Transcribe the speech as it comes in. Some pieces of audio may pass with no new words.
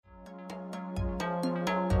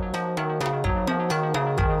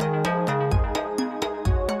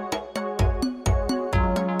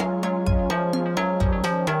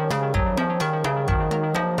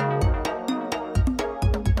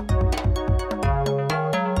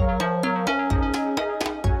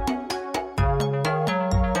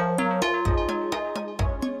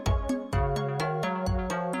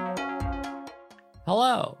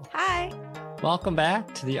Hello. Hi. Welcome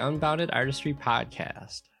back to the Unbounded Artistry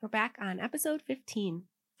Podcast. We're back on episode 15.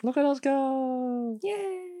 Look at us go.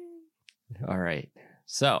 Yay. All right.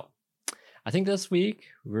 So I think this week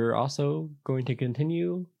we're also going to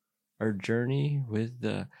continue our journey with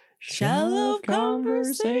the Shelf of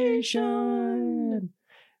conversation.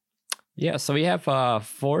 Yeah, so we have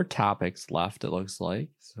 4 topics left, it looks like.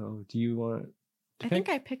 So do you want to I think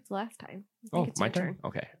I picked last time. Oh, my turn?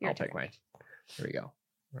 Okay, Your I'll take turn. mine. Here we go.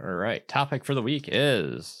 All right, topic for the week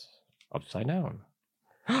is Upside Down.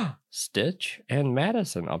 Stitch and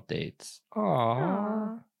Madison updates. Aww.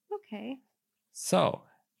 Aw. Okay. So,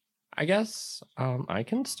 I guess I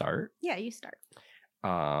can start. Yeah, you start.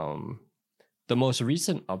 The most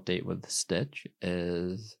recent update with Stitch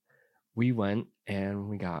is we went and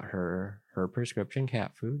we got her prescription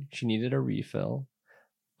cat food. She needed a refill.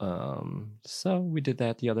 So we did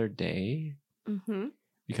that the other day. Mm-hmm.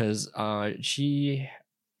 Because she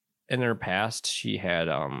in her past she had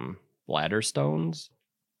bladder stones,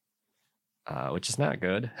 which is not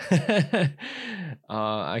good.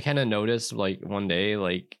 I kind of noticed like one day,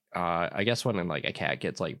 like I guess when like a cat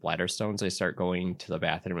gets like bladder stones, they start going to the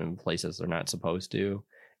bathroom in places they're not supposed to,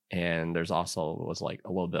 and there's also was like a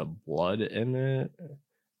little bit of blood in it,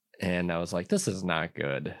 and I was like, this is not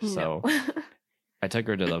good. No. So I took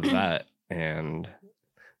her to the vet, and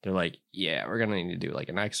they're like, yeah, we're going to need to do like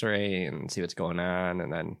an x-ray and see what's going on.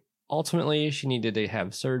 And then ultimately she needed to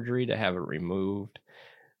have surgery to have it removed.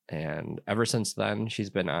 And ever since then, she's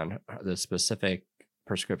been on the specific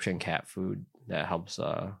prescription cat food that helps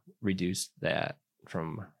reduce that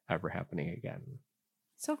from ever happening again.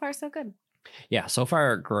 So far, so good. Yeah, so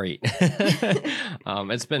far, great.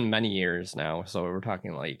 It's been many years now. So we're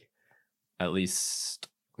talking like at least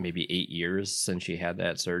maybe 8 years since she had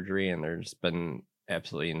that surgery. And there's been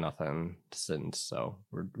absolutely nothing since, so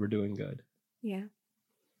we're doing good. Yeah.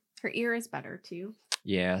 Her ear is better too.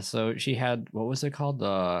 Yeah, so she had, what was it called,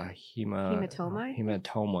 the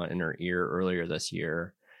hematoma in her ear earlier this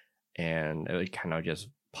year, and it kind of just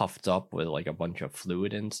puffed up with like a bunch of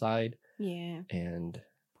fluid inside. Yeah. And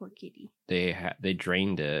poor kitty. They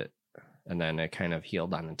drained it, and then it kind of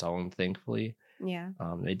healed on its own, thankfully. Yeah.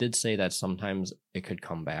 They did say that sometimes it could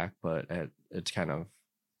come back, but it's kind of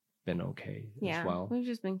been okay as well. We've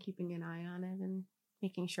just been keeping an eye on it and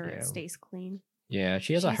making sure it stays clean. Yeah,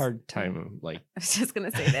 she's a hard time, like... I was just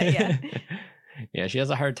going to say that, yeah. Yeah, she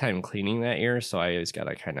has a hard time cleaning that ear, so I always got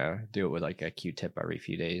to kind of do it with like a Q-tip every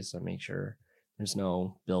few days to make sure there's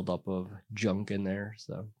no buildup of junk in there,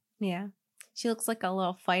 so... Yeah. She looks like a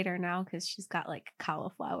little fighter now because she's got like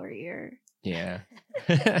cauliflower ear. Yeah.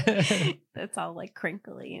 That's all like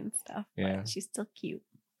crinkly and stuff. Yeah. But she's still cute.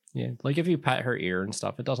 Yeah, like if you pet her ear and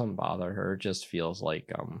stuff, it doesn't bother her. It just feels like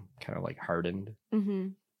kind of like hardened. Mm-hmm.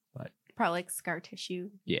 But probably like scar tissue.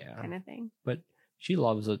 Yeah, kind of thing. But she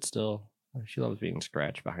loves it still. She loves being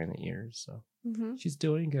scratched behind the ears, so she's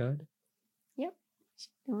doing good. Yep, she's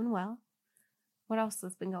doing well. What else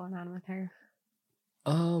has been going on with her?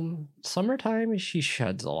 Summertime, she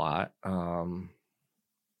sheds a lot.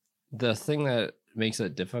 The thing that makes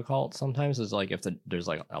it difficult sometimes is like if there's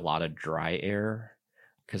like a lot of dry air.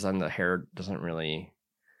 Because then the hair doesn't really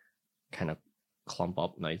kind of clump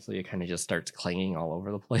up nicely. It kind of just starts clanging all over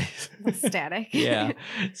the place. Static. Yeah.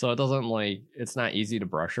 So it doesn't like, it's not easy to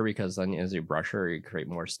brush her because then as you brush her, you create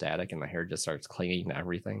more static and the hair just starts clinging to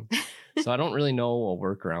everything. So I don't really know a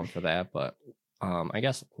workaround for that. But I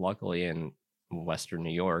guess luckily in Western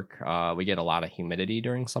New York, we get a lot of humidity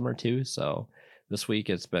during summer too. So this week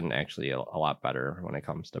it's been actually a lot better when it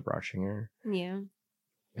comes to brushing her. Yeah.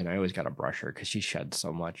 And I always got to brush her because she sheds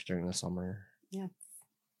so much during the summer. Yeah.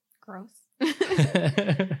 Gross.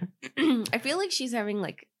 I feel like she's having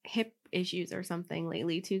like hip issues or something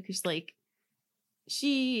lately too. Because like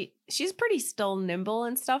she's pretty still nimble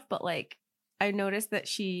and stuff. But like I noticed that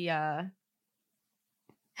she's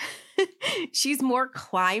more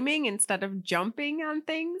climbing instead of jumping on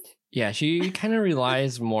things. Yeah, she kind of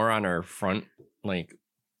relies more on her front like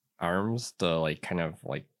arms to like kind of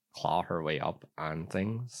like claw her way up on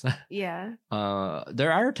things. Yeah.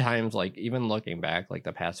 There are times like even looking back like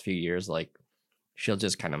the past few years, like she'll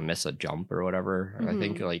just kind of miss a jump or whatever. I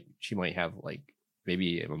think like she might have like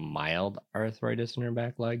maybe a mild arthritis in her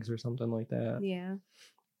back legs or something like that. Yeah.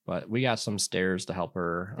 But we got some stairs to help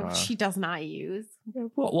her. She does not use.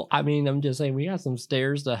 Well, I mean, I'm just saying we got some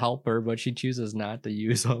stairs to help her, but she chooses not to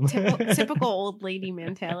use them. Typical old lady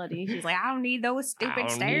mentality. She's like, I don't need those stupid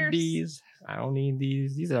stairs. I don't need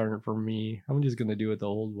these. These aren't for me. I'm just gonna do it the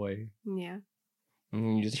old way. Yeah.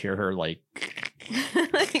 And you just hear her like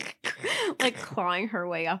like clawing her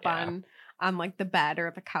way up on like the bed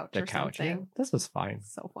or the couch The or couch. Yeah, something. this is fine.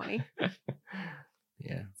 So funny.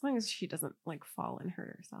 Yeah. As long as she doesn't like fall and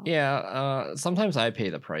hurt herself. Yeah. Sometimes I pay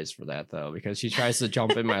the price for that though, because she tries to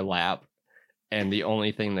jump in my lap, and the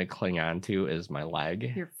only thing to cling on to is my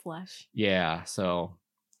leg. Your flesh. Yeah. So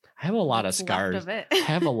I have a lot of What's left scars. of it. I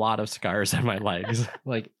have a lot of scars on my legs,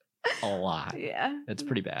 like a lot. Yeah. It's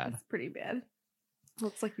pretty bad. It's pretty bad.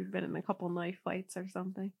 Looks like you've been in a couple knife fights or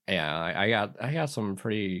something. Yeah, I got some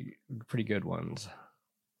pretty good ones.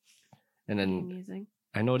 And Pretty then amusing.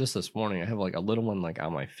 I noticed this morning I have like a little one like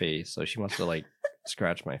on my face, so she must have like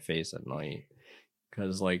scratched my face at night.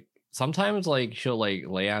 Cause like sometimes like she'll like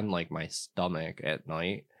lay on like my stomach at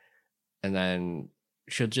night, and then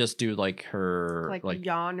she'll just do like her Like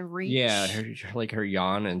yawn reach. yeah, her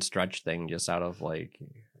yawn and stretch thing just out of like,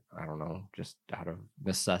 I don't know, just out of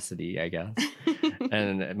necessity, I guess.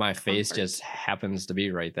 And my face Comfort. just happens to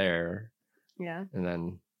be right there, Yeah. and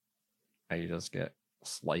then I just get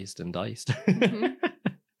sliced and diced. Mhm.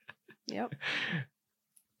 Yep.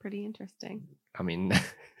 Pretty interesting. I mean,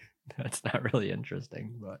 that's not really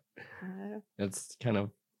interesting, but it's kind of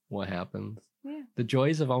what happens. Yeah. The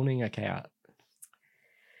joys of owning a cat.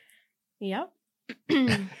 Yep.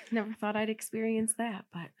 Never thought I'd experience that,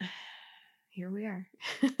 but here we are.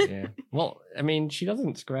 Yeah. Well, I mean, she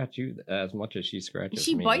doesn't scratch you as much as she scratches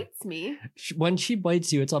She me. bites me. When she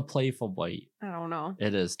bites you, it's a playful bite. I don't know.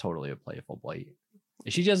 It is totally a playful bite.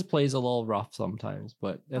 She just plays a little rough sometimes,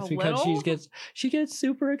 but that's A because little? she gets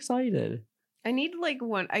super excited. I need like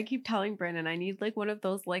one. I keep telling Brandon I need like one of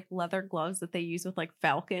those like leather gloves that they use with like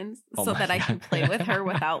falcons, Oh so my that I can God. play with her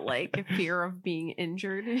without like fear of being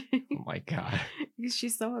injured. Oh my god. Because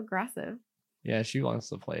she's so aggressive. Yeah, she wants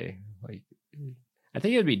to play. Like, I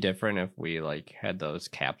think it'd be different if we like had those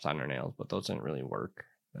caps on her nails, but those didn't really work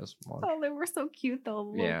as much. Oh, they were so cute though,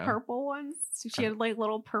 little Yeah. purple ones. So she had like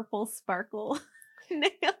little purple sparkle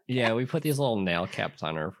nails. Yeah, we put these little nail caps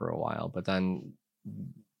on her for a while, but then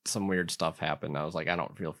some weird stuff happened. I was like, I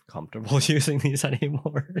don't feel comfortable using these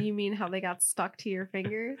anymore. You mean how they got stuck to your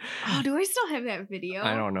fingers? Oh, do I still have that video?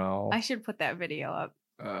 I don't know. I should put that video up.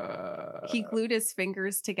 He Uh, glued his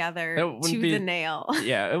fingers together It wouldn't to be- the nail.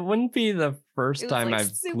 yeah, it wouldn't be the first It was, time like,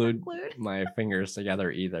 I've super glued glued. my fingers together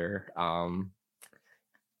either.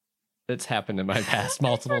 It's happened in my past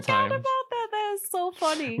multiple I forgot times. about that. That is so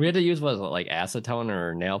funny. We had to use what was it, like acetone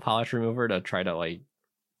or nail polish remover to try to like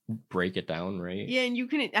break it down, right? Yeah, and you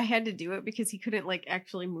couldn't. I had to do it because he couldn't like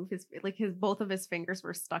actually move his both of his fingers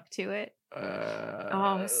were stuck to it.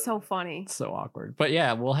 Oh, it was so funny. so awkward. But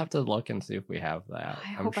yeah, we'll have to look and see if we have that. I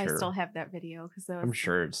I'm hope sure. I still have that video because I'm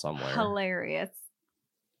sure it's somewhere. hilarious.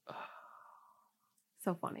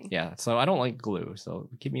 So funny. Yeah, so I don't like glue, so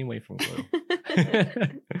keep me away from glue.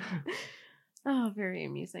 Oh, very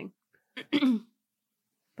amusing.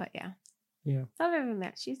 But yeah. Yeah. So other than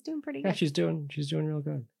that, she's doing pretty Yeah, good. she's doing real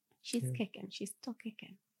good. She's yeah. kicking. She's still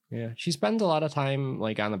kicking. Yeah, she spends a lot of time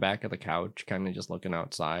like on the back of the couch, kind of just looking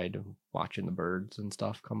outside, watching the birds and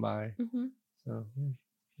stuff come by. Mm-hmm. So yeah,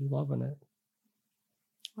 she's loving it.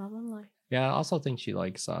 Love and life. Yeah, I also think she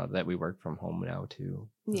likes that we work from home now too.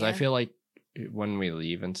 Because I Yeah. feel like when we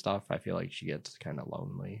leave and stuff, I feel like she gets kind of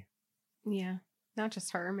lonely. Yeah. Not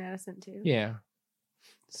just her, Madison too. Yeah.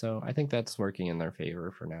 So I think that's working in their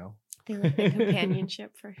favor for now. They like the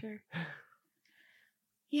companionship for sure.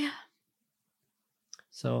 Yeah.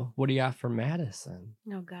 So what do you got for Madison?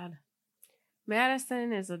 Oh God.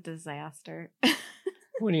 Madison is a disaster.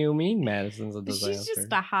 What do you mean Madison's a disaster? She's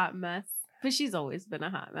just a hot mess. But she's always been a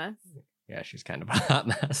hot mess. Yeah, she's kind of a hot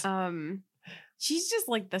mess. She's just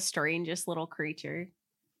like the strangest little creature.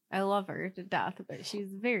 I love her to death, but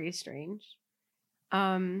she's very strange.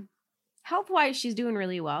 Health wise, she's doing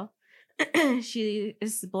really well. She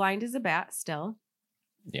is blind as a bat still.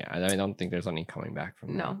 Yeah, I don't think there's any coming back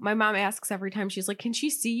from No, that. my mom asks every time. She's like, "Can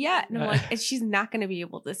she see yet?" And I'm like, "She's not going to be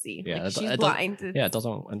able to see. Yeah, like, it she's does- blind. Yeah, it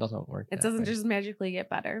doesn't work. It that doesn't way. just magically get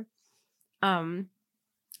better.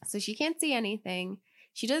 So she can't see anything.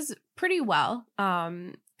 She does pretty well.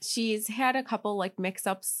 She's had a couple like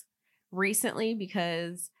mix-ups recently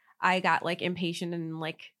because I got like impatient and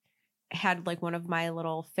like had like one of my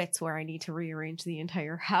little fits where I need to rearrange the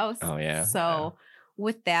entire house. Oh yeah. So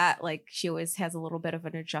with that, like she always has a little bit of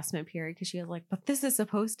an adjustment period because she was like, "But this is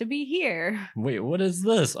supposed to be here. yeah. Wait, what is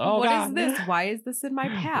this? Oh What is God. this? Why is this in my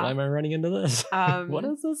path?" Why am I running into this? What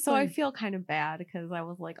is this? So I thing? feel kind of bad because I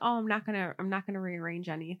was like, "Oh, I'm not gonna rearrange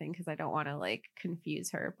anything because I don't want to like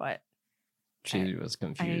confuse her." But She was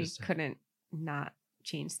confused. I couldn't not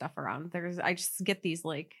change stuff around. I just get these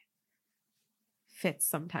like fits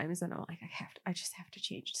sometimes, and I'm like, I just have to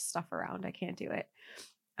change stuff around. I can't do it.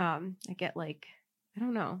 I get like, I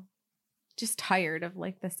don't know, just tired of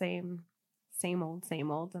like the same old,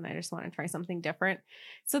 and I just want to try something different.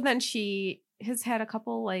 So then she has had a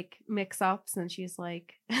couple like mix-ups, and she's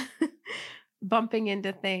like bumping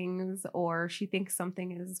into things, or she thinks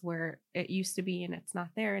something is where it used to be and it's not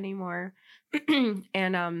there anymore.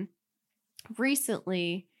 And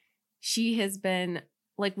recently she has been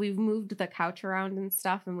like, we've moved the couch around and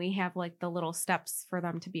stuff, and we have like the little steps for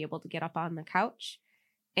them to be able to get up on the couch.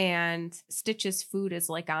 And Stitch's food is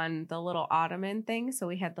like on the little ottoman thing. So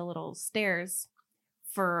we had the little stairs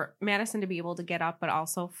for Madison to be able to get up, but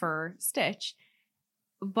also for Stitch.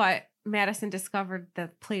 But Madison discovered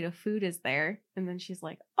the plate of food is there. And then she's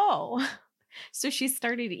like, oh. So she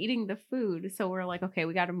started eating the food. So we're like, okay,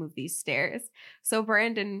 we got to move these stairs. So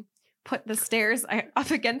Brandon put the stairs up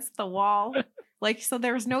against the wall. Like, so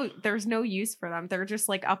there's no use for them. They're just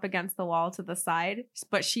like up against the wall to the side.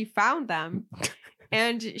 But she found them.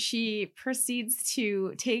 And she proceeds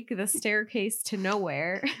to take the staircase to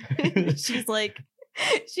nowhere. She's like,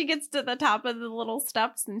 she gets to the top of the little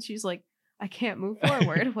steps and she's like, I can't move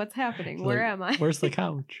forward. What's happening? Where am I? Where's the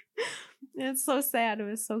couch? It's so sad. It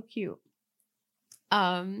was so cute.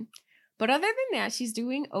 But other than that, she's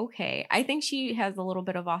doing okay. I think she has a little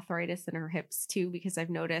bit of arthritis in her hips too, because I've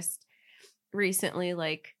noticed recently,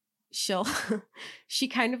 like she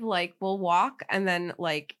kind of like will walk and then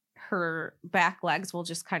like her back legs will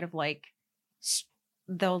just kind of like,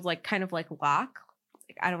 they'll like kind of like lock.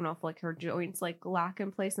 Like, I don't know if like her joints like lock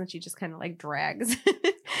in place, and she just kind of like drags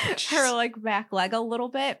her like back leg a little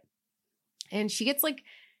bit. And she gets like,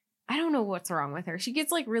 I don't know what's wrong with her. She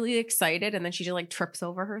gets like really excited and then she just like trips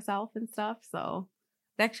over herself and stuff. So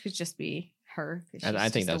that could just be her. And I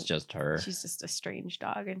think that's just her. She's just a strange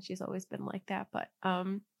dog and she's always been like that. But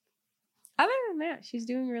other than that, she's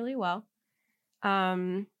doing really well.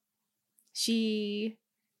 She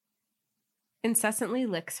incessantly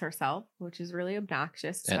licks herself, which is really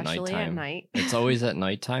obnoxious, especially at night. It's always at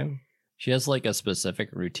nighttime. She has like a specific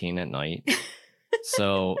routine at night.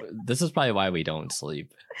 So this is probably why we don't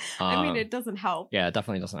sleep. I mean, it doesn't help. Yeah, it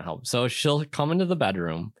definitely doesn't help. So she'll come into the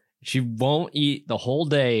bedroom. She won't eat the whole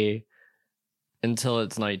day until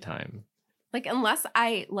it's nighttime. Like, unless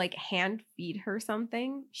I like hand feed her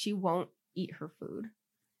something, she won't eat her food.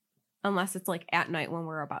 Unless it's like at night when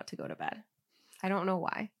we're about to go to bed. I don't know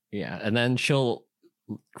why. Yeah. And then she'll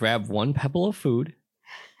grab one pebble of food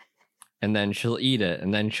and then she'll eat it.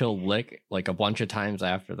 And then she'll lick like a bunch of times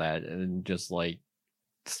after that and just like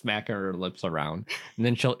smack her lips around. And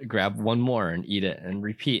then she'll grab one more and eat it and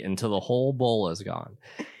repeat until the whole bowl is gone.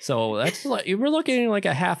 So that's like, we're looking like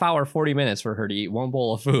a half hour, 40 minutes for her to eat one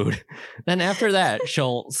bowl of food. Then after that,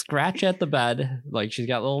 she'll scratch at the bed. Like she's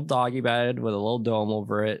got a little doggy bed with a little dome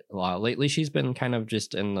over it. Lately, she's been kind of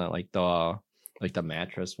just in the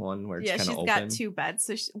mattress one where it's kind of open. Yeah, she's got two beds.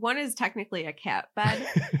 So one is technically a cat bed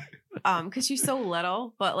because she's so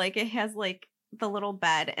little, but like it has like the little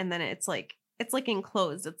bed and then it's like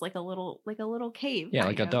enclosed. It's like a little cave. Yeah,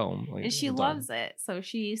 like a dome. Like and she loves it. So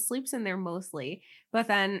she sleeps in there mostly. But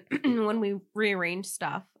then when we rearrange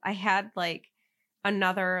stuff, I had like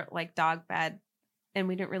another like dog bed and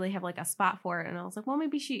we didn't really have like a spot for it. And I was like, well,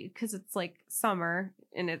 maybe because it's like summer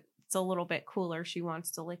and it's a little bit cooler. She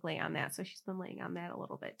wants to like lay on that. So she's been laying on that a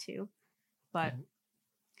little bit too. But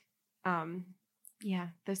yeah,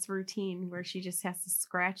 this routine where she just has to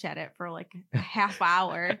scratch at it for like a half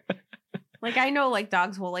hour. Like, I know, like,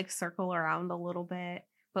 dogs will, like, circle around a little bit,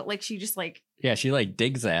 but, like, she just, like... Yeah, she, like,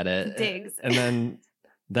 digs at it. Digs. And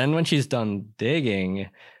then when she's done digging,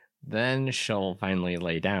 then she'll finally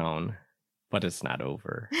lay down, but it's not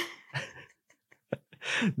over.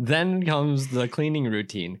 Then comes the cleaning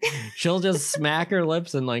routine. She'll just smack her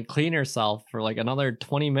lips and, like, clean herself for, like, another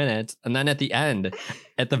 20 minutes. And then at the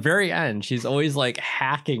very end, she's always, like,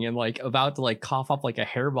 hacking and, like, about to, like, cough up, like, a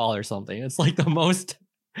hairball or something. It's, like, the most...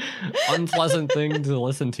 unpleasant thing to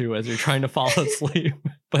listen to as you're trying to fall asleep,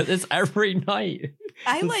 but it's every night.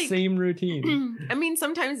 I like same routine. I mean,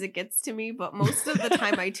 sometimes it gets to me, but most of the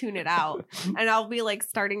time I tune it out, and I'll be like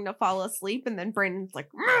starting to fall asleep, and then Brandon's like,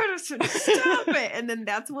 "Madison, stop it!" And then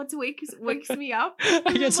that's what wakes me up.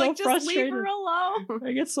 I get so like, frustrated. Just leave her alone.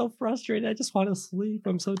 I get so frustrated. I just want to sleep.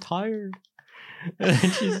 I'm so tired. And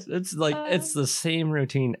it's like it's the same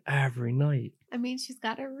routine every night. I mean, she's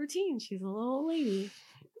got a routine. She's a little lady.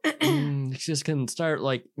 She just can start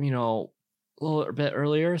like, a little bit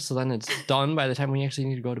earlier, so then it's done by the time we actually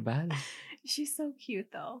need to go to bed. She's so cute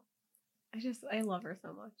though. I love her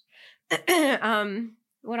so much.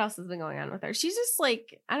 What else has been going on with her? She's just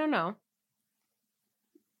like, I don't know,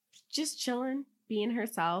 just chilling, being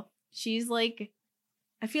herself. She's like,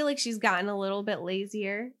 I feel like she's gotten a little bit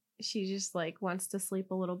lazier. She just like wants to sleep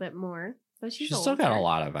a little bit more. So she's still got a older.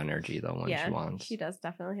 lot of energy though when she wants. She does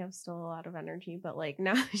definitely have still a lot of energy, but like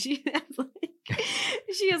now she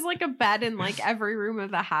has like a bed in like every room of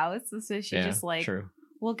the house. So she just like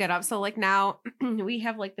will get up. So like now we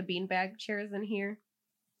have like the beanbag chairs in here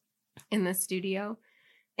in the studio,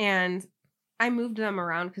 and I moved them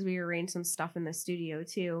around because we arranged some stuff in the studio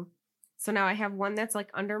too. So now I have one that's like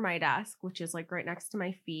under my desk, which is like right next to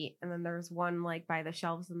my feet, and then there's one like by the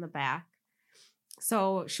shelves in the back.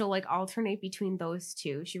 So she'll like alternate between those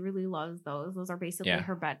two. She really loves those. Those are basically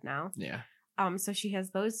her bed now. Yeah. So she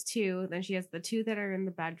has those two. Then she has the two that are in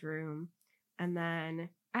the bedroom. And then,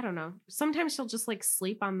 I don't know. Sometimes she'll just like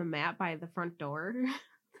sleep on the mat by the front door.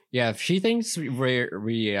 Yeah, if she thinks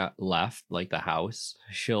we left like the house,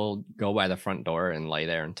 she'll go by the front door and lay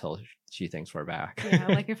there until she thinks we're back. Yeah,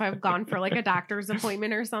 like if I've gone for like a doctor's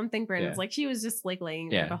appointment or something, Brandon's like, she was just like laying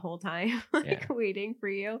there the whole time, like waiting for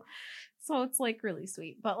you. So it's like really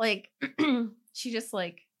sweet. But like she just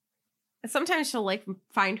like sometimes she'll like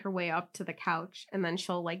find her way up to the couch, and then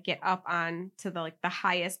she'll like get up on to the like the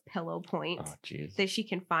highest pillow point that she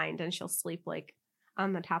can find, and she'll sleep like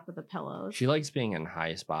on the top of the pillows. She likes being in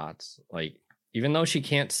high spots. Like even though she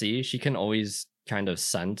can't see, she can always kind of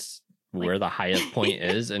sense where the highest point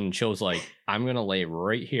is, and she'll like, I'm gonna lay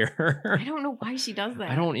right here. I don't know why she does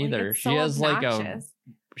that. I don't either. Like,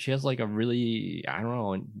 she has like a really, I don't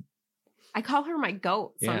know. I call her my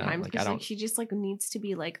goat sometimes because like she just like needs to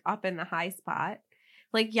be like up in the high spot.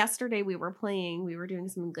 Like yesterday we were doing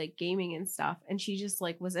some like gaming and stuff, and she just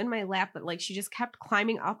like was in my lap, but like she just kept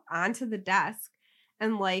climbing up onto the desk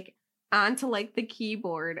and like onto like the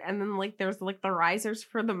keyboard, and then like there's like the risers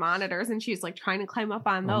for the monitors, and she's like trying to climb up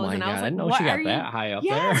on those. And I was like, I didn't know she got that high up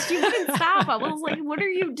there. She wouldn't stop. I was like, what are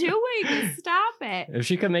you doing? Stop it. If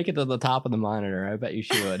she could make it to the top of the monitor, I bet you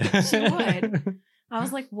she would. She would. I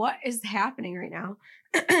was like, what is happening right now?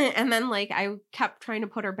 And then like I kept trying to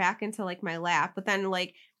put her back into like my lap, but then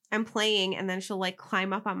like I'm playing, and then she'll like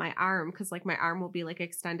climb up on my arm because like my arm will be like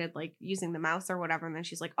extended, like using the mouse or whatever. And then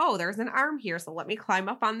she's like, oh, there's an arm here, so let me climb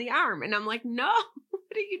up on the arm. And I'm like, no, what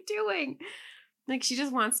are you doing? Like she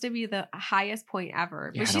just wants to be the highest point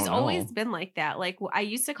ever. But she's always been like that. Like I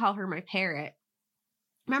used to call her my parrot.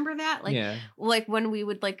 Remember that? Like, like when we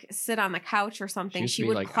would like sit on the couch or something, she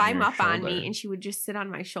would like climb up on me, and she would just sit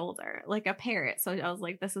on my shoulder like a parrot. So I was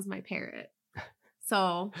like, this is my parrot.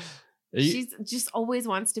 So she's just always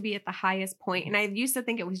wants to be at the highest point. And I used to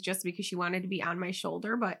think it was just because she wanted to be on my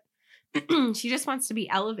shoulder, but she just wants to be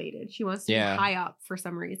elevated. She wants to be high up for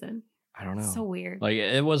some reason. I don't know. So weird. Like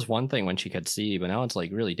it was one thing when she could see, but now it's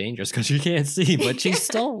like really dangerous because she can't see, but she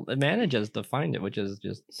still manages to find it, which is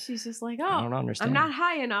just. She's just like, oh, I don't understand. I'm not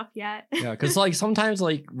high enough yet. Yeah, because like sometimes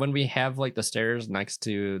like when we have like the stairs next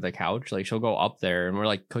to the couch, like she'll go up there and we're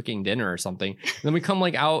like cooking dinner or something. And then we come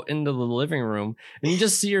like out into the living room and you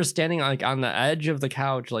just see her standing like on the edge of the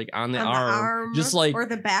couch, like on the arm, just like or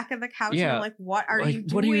the back of the couch. Yeah, and I'm like, what are you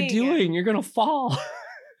doing? What are you doing? You're gonna fall.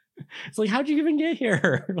 It's like, how'd you even get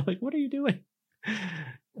here? Like, what are you doing?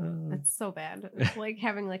 It's so bad. It's like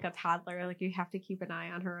having like a toddler. Like you have to keep an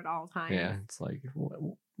eye on her at all times. Yeah, it's like,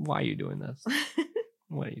 why are you doing this?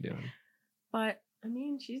 What are you doing? But I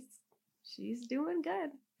mean, she's doing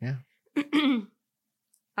good. Yeah.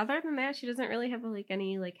 Other than that, she doesn't really have like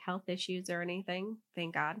any like health issues or anything.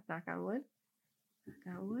 Thank God. Knock on wood.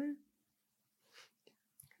 Knock on wood.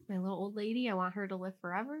 My little old lady, I want her to live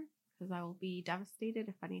forever, because I will be devastated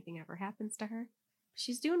if anything ever happens to her.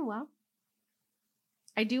 She's doing well.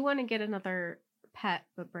 I do want to get another pet,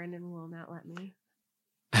 but Brandon will not let me.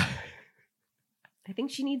 I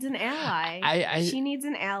think she needs an ally. She needs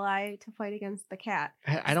an ally to fight against the cat.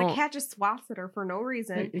 The cat just swats at her for no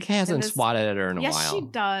reason. The cat hasn't swatted at her in a while. Yes, she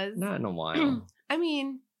does. Not in a while. I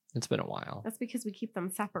mean, it's been a while. That's because we keep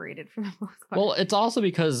them separated for the most part. Well, it's also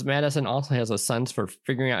because Madison also has a sense for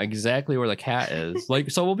figuring out exactly where the cat is.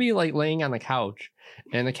 Like, so we'll be like laying on the couch,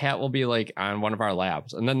 and the cat will be like on one of our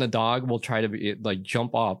laps, and then the dog will try to be like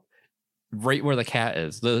jump up right where the cat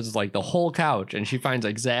is. This is like the whole couch, and she finds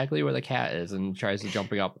exactly where the cat is and tries to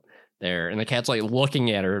jumping up there. And the cat's like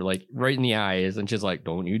looking at her like right in the eyes, and she's like,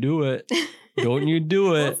 "Don't you do it? Don't you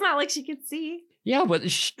do it?" Well, it's not like she could see. Yeah, but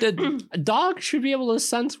the dog should be able to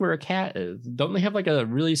sense where a cat is. Don't they have like a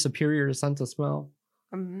really superior sense of smell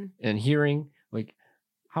and hearing? Like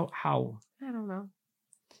how? I don't know.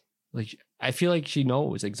 Like I feel like she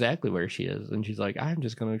knows exactly where she is, and she's like, "I'm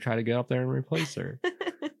just gonna try to get up there and replace her."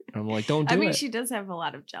 And I'm like, "Don't do it." I mean, she does have a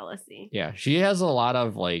lot of jealousy. Yeah, she has a lot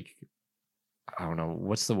of like, I don't know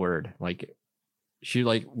what's the word. Like, she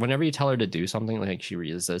like whenever you tell her to do something, like she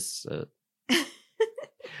resists it.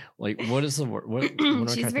 Like, what is the word? What am I trying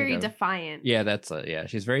She's to very think of? defiant. Yeah, that's yeah.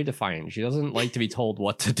 She's very defiant. She doesn't like to be told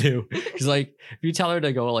what to do. She's like, if you tell her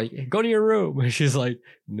to go, like, go to your room, she's like,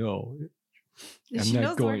 no, I'm She not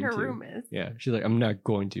knows going where her to. room is. Yeah, she's like, I'm not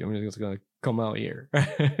going to. I'm just gonna come out here.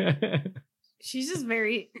 She's just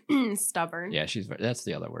very stubborn. Yeah, that's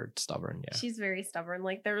the other word, stubborn. Yeah, She's very stubborn.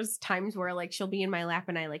 Like there's times where like she'll be in my lap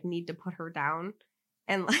and I like need to put her down,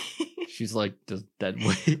 and like she's like just dead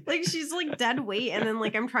weight. like she's like dead weight, and then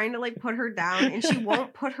like I'm trying to like put her down and she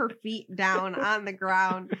won't put her feet down on the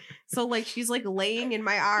ground. So like she's like laying in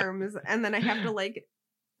my arms, and then I have to like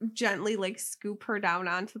gently like scoop her down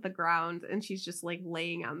onto the ground, and she's just like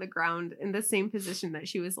laying on the ground in the same position that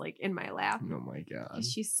she was like in my lap. Oh my god,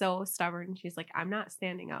 She's so stubborn. She's like, I'm not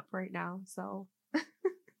standing up right now, so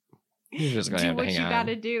you're just gonna do have to what hang you on.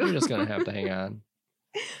 gotta do. You're just gonna have to hang on.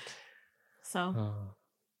 So Oh,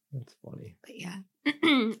 that's funny. but yeah.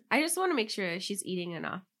 I just want to make sure that she's eating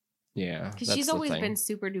enough, Yeah, because that's she's the always thing. been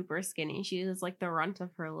super duper skinny. She is like the runt of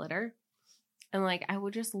her litter, and like I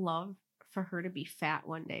would just love for her to be fat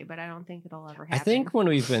one day, but I don't think it'll ever happen. I think when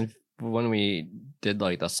we did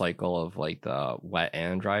like the cycle of like the wet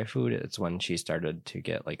and dry food, it's when she started to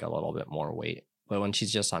get like a little bit more weight. But when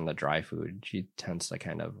she's just on the dry food, she tends to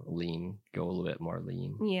kind of go a little bit more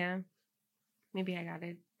lean. Yeah, maybe I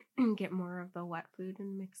gotta get more of the wet food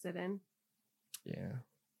and mix it in. Yeah.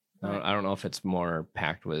 I don't know if it's more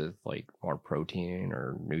packed with like more protein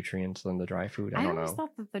or nutrients than the dry food. I don't always know.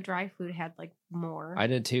 thought that the dry food had like more I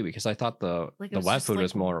did too, because I thought the Like, it the was wet just, food like,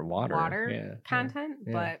 was more water. Yeah. content,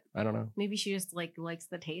 Yeah. but I don't know. maybe she just like likes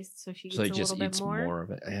the taste, so she eats So a it just little eats bit more. more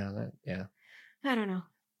of it. Yeah. I don't know.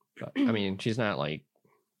 But, I mean, she's not like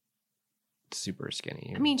super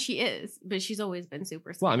skinny. I mean, she is, but she's always been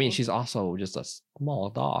super skinny. well, I mean, she's also just a small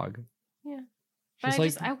dog. Yeah. But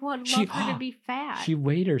She's I would love her to be fat. She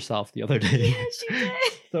weighed herself the other day. Yeah, she did.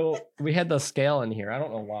 So we had the scale in here. I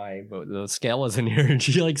don't know why, but the scale was in here, and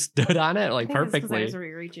she like stood on it like I think it's 'cause I perfectly, was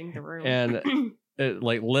rearranging the room. and it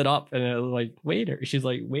like lit up, and it like weighed her. She's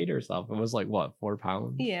like weighed herself. It was like what, 4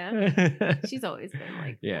 pounds? yeah, she's always been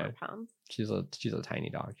like Yeah. 4 pounds. she's a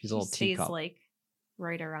tiny dog. She's She a little stays teacup. like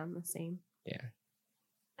right around the same. Yeah.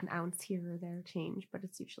 An ounce here or there change, but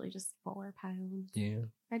it's usually just 4 pounds. Yeah.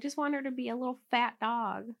 I just want her to be a little fat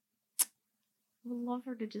dog. I would love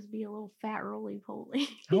her to just be a little fat roly poly.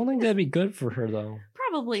 I don't think that'd be good for her though.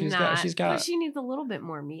 Probably She's not. she's got- but she needs a little bit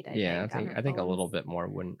more meat. Yeah, on her I think a little bones. bit more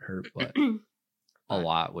wouldn't hurt, but a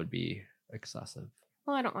lot would be excessive.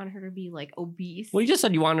 Well, I don't want her to be like obese. Well, you just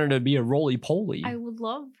said you wanted her to be a roly poly. I would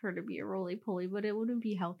love her to be a roly poly, but it wouldn't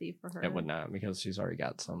be healthy for her. It would not, because she's already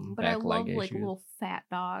got some But I back love leg like issues. little fat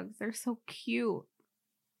dogs. They're so cute.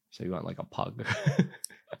 So you want like a pug,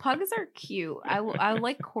 Pugs are cute. I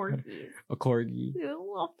like corgis. a corgi. They're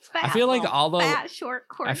little fat. I feel like little all those- fat short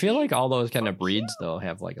corgis. I feel like all those kind So of breeds though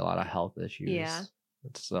have like a lot of health issues. Yeah.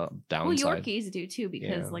 It's Well, downside. Yorkies do too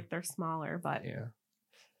because Yeah. like they're smaller. But Yeah.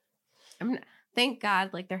 thank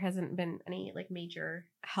God, like there hasn't been any like major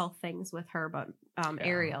health things with her. But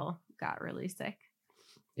Ariel got really sick.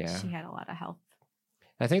 Yeah. She had a lot of health.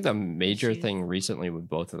 I think the major issues. thing recently with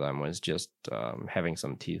both of them was just having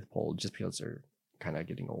some teeth pulled, just because they're kind of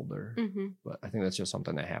getting older. Mm-hmm. But I think that's just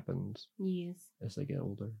something that happens Yes. as they get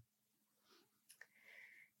older.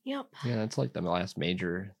 Yep. Yeah, that's like the last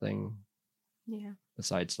major thing Yeah.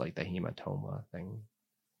 besides like the hematoma thing.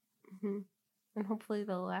 Hmm. And hopefully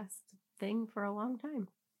the last thing for a long time.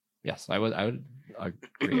 Yes, I would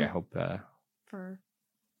agree. I hope For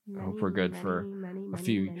hope we're good for many,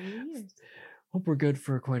 few- many years. hope we're good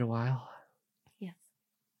for quite a while. Yes.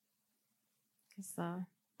 Because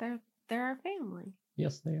they're our family.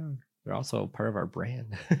 Yes, they are. They're also part of our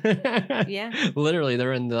brand. Yeah. Literally,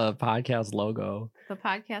 they're in the podcast logo. The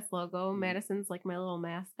podcast logo, Madison's like my little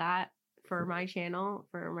mascot for my channel,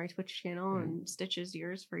 for my Twitch channel, and Stitch is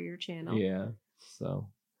yours for your channel. Yeah. So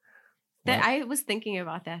That I was thinking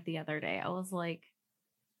about that the other day. I was like,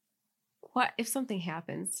 what if something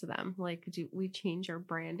happens to them? Like, do we change our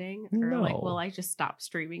branding? Or like, No. will I just stop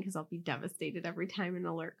streaming because I'll be devastated every time an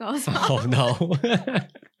alert goes Oh off? no.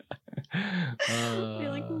 Be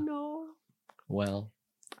like, no. Well,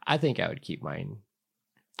 I think I would keep mine.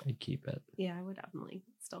 I'd keep it. Yeah, I would definitely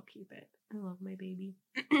still keep it. I love my baby.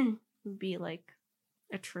 It would be like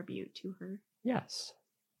a tribute to her. Yes.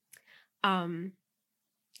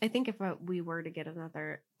 I think if we were to get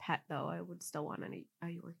another pet, though, I would still want a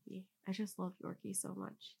Yorkie. I just love Yorkies so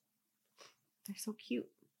much. They're so cute.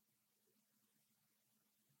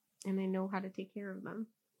 And I know how to take care of them.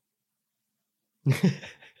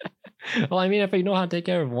 Well, I mean, if you know how to take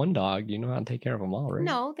care of one dog, you know how to take care of them all, right?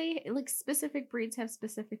 No, they like specific breeds have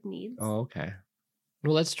specific needs. Oh, okay.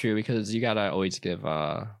 Well, that's true because you gotta always give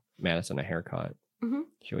Madison a haircut. Mm-hmm.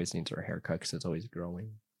 She always needs her haircut because it's always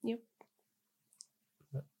growing. Yep.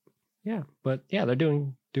 But they're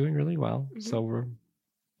doing really well. Mm-hmm. So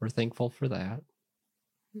we're thankful for that.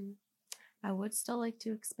 I would still like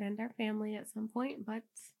to expand our family at some point, but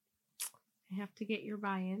I have to get your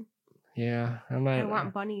buy-in. Yeah, I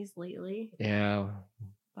want bunnies lately. Yeah,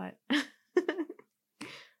 but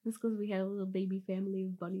that's because we had a little baby family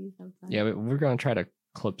of bunnies outside. Yeah, we're gonna try to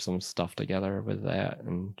clip some stuff together with that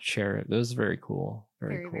and share it. This is very cool.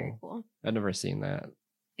 Very cool. Very cool. I've never seen that.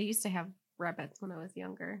 I used to have rabbits when I was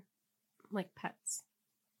younger, like pets.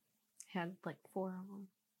 Had like 4 of them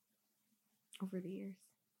over the years.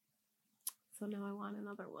 So now I want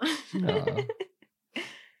another one.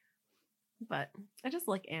 But I just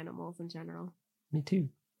like animals in general. Me too.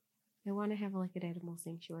 I want to have like an animal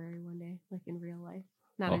sanctuary one day, like in real life,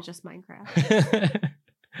 not in just Minecraft.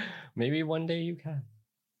 Maybe one day you can.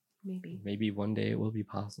 Maybe one day it will be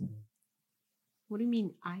possible. What do you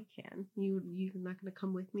mean I can? You're not going to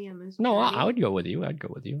come with me on this? No, journey? I would go with you. I'd go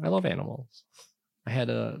with you. I love animals. I had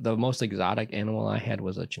the most exotic animal I had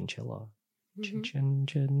was a chinchilla.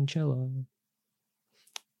 Chinchilla.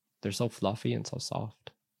 They're so fluffy and so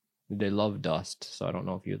soft. They love dust, so I don't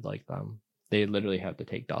know if you'd like them. They literally have to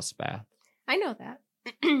take dust baths. I know that.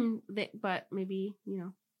 But maybe,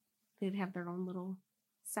 they'd have their own little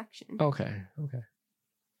section. Okay.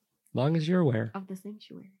 Long as you're aware. Of the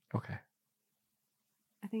sanctuary. Okay.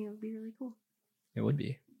 I think it would be really cool. It would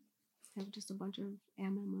be. Have just a bunch of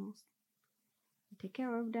animals. Take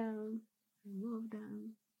care of them. Love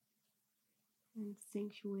them. And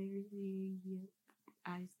sanctuary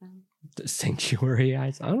eyes them. The sanctuary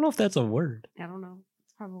eyes? I don't know if that's a word. I don't know.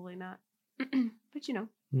 It's probably not. But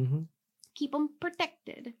Mm-hmm. Keep them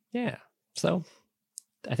protected. Yeah. So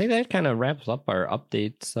I think that kind of wraps up our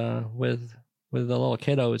updates with the little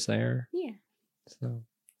kiddos there. Yeah. So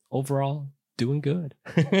overall, doing good.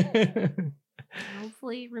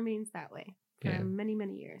 Hopefully it remains that way for many,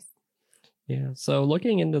 many years. Yeah. So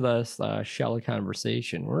looking into this shell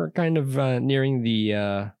conversation, we're kind of nearing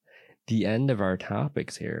the end of our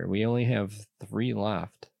topics here. We only have 3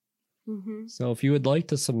 left. Mm-hmm. So if you would like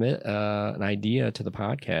to submit an idea to the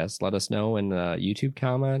podcast, let us know in the YouTube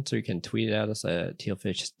comments, or you can tweet at us at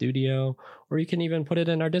Tealfish Studio, or you can even put it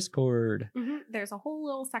in our Discord. Mm-hmm. There's a whole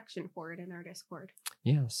little section for it in our Discord.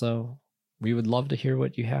 Yeah, so we would love to hear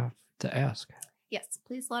what you have to ask. Yes,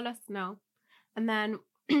 please let us know. And then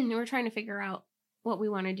we're trying to figure out what we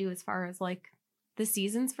want to do as far as like the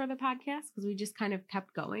seasons for the podcast, because we just kind of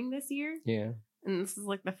kept going this year. Yeah. And this is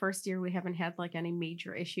like the first year we haven't had like any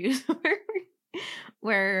major issues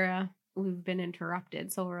where we've been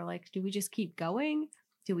interrupted. So we're like, do we just keep going?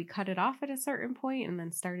 Do we cut it off at a certain point and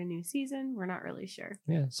then start a new season? We're not really sure.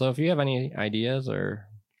 Yeah. So if you have any ideas or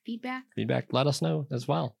feedback, let us know as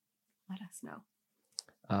well. Let us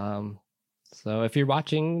know. So if you're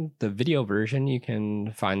watching the video version, you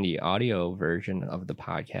can find the audio version of the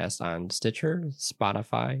podcast on Stitcher,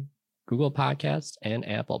 Spotify, Google Podcasts, and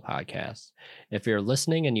Apple Podcasts. If you're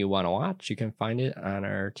listening and you want to watch, you can find it on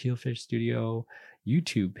our Tealfish Studio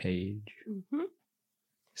YouTube page. Mm-hmm.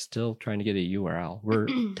 Still trying to get a URL. We're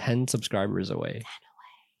 10 subscribers away. 10 away.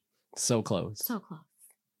 So close. So close.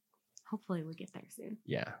 Hopefully we'll get there soon.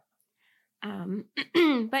 Yeah.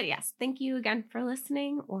 But yes, thank you again for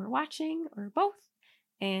listening or watching or both.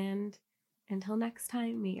 And until next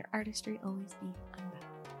time, may your artistry always be unbound.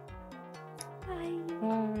 Bye.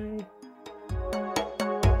 Bye.